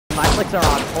my flicks are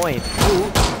on point. Ooh,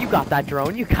 you got that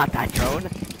drone. You got that drone.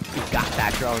 You got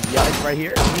that drone. Yeah, it's right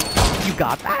here. You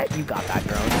got that. You got that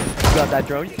drone. You got that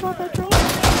drone. You got that drone. You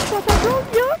got that drone.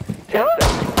 Yeah. Yeah.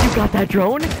 You got that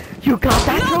drone. You got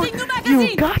that drone.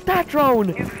 You got that drone.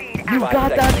 You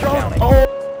got that drone. Oh.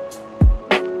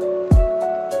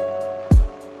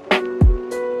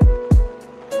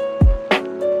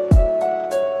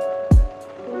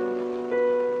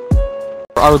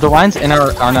 Are the Rhines in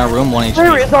our room 1 HP?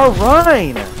 Where is our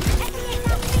Rhine?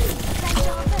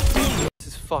 This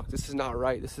is fucked. This is not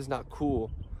right. This is not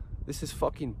cool. This is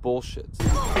fucking bullshit. I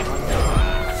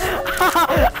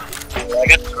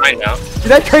got the right now.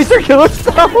 Did that Tracer kill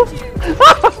himself?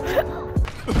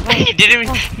 He didn't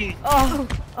even.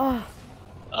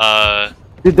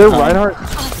 Dude, their Reinhardt.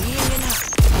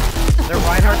 Their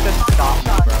Reinhardt just stopped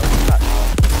me, bro.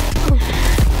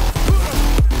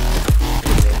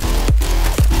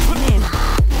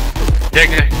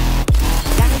 There.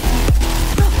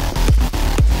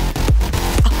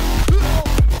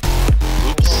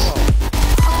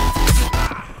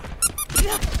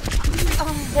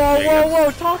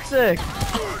 Whoa, toxic!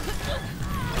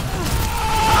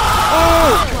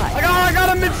 Oh! I got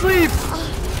him mid-sleep!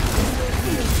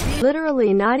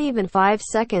 Literally not even 5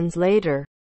 seconds later.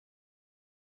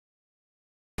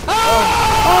 Oh,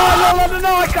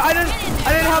 no, I didn't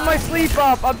have my sleep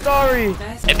up, I'm sorry!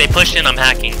 If they push in, I'm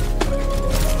hacking.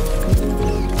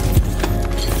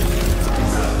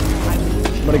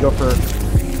 I'm gonna go for...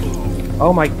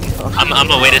 Oh my god. I'm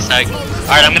gonna wait a sec.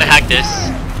 Alright, I'm gonna hack this.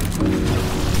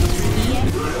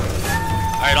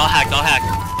 Alright, I'll hack.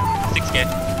 6K.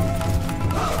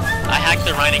 I hacked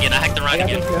the Rhine again. I got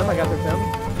this him.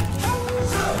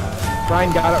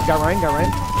 Ryan got Ryan.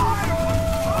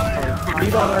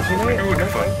 D.Va on our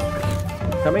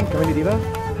teammate. Coming to D.Va.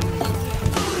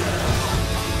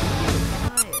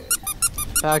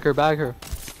 Bag her.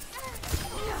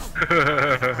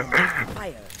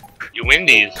 You win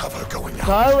these. Cover going out.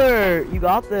 Tyler, you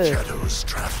got this. Shadows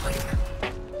traveling.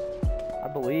 I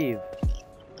believe.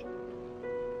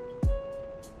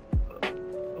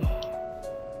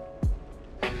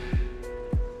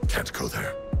 Can't go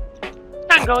there.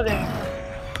 Can't go there.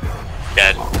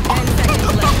 Dead.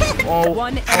 Oh.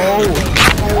 Why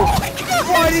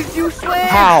did you swing?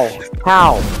 How?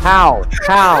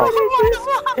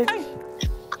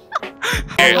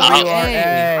 Here,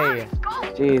 Hey.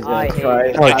 Jesus Christ.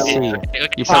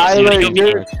 Tyler,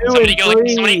 you're 2 and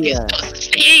 3.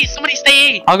 Somebody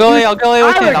stay. I'll go away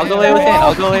with him. I'll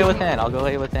go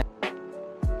away with him.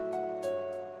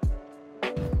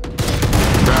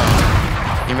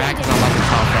 You're mad because I'm about to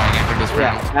top frag after this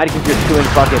round. Mad because you're 2 and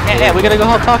fucking 3. Yeah, we gotta go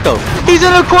help Taco. He's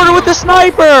in the corner with the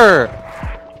sniper!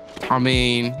 I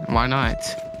mean, why not?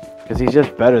 Because he's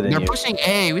just better than They're you. pushing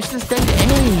A. We should have stayed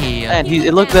A. And they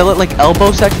looked like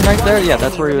elbow section right there. Yeah,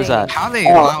 that's where he was at. How are they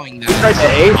allowing You tried that?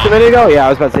 to ace a minute ago? Yeah, I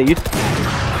was about to say, you...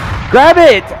 Grab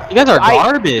it! You guys are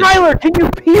garbage. Tyler, can you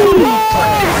peel?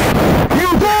 You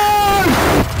won!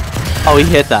 Oh,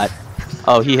 he hit that.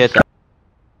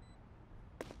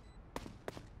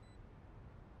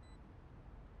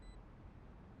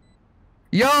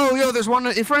 Yo, there's one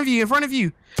in front of you.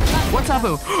 What's up,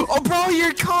 bro? Oh, bro,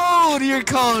 you're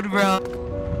cold, bro.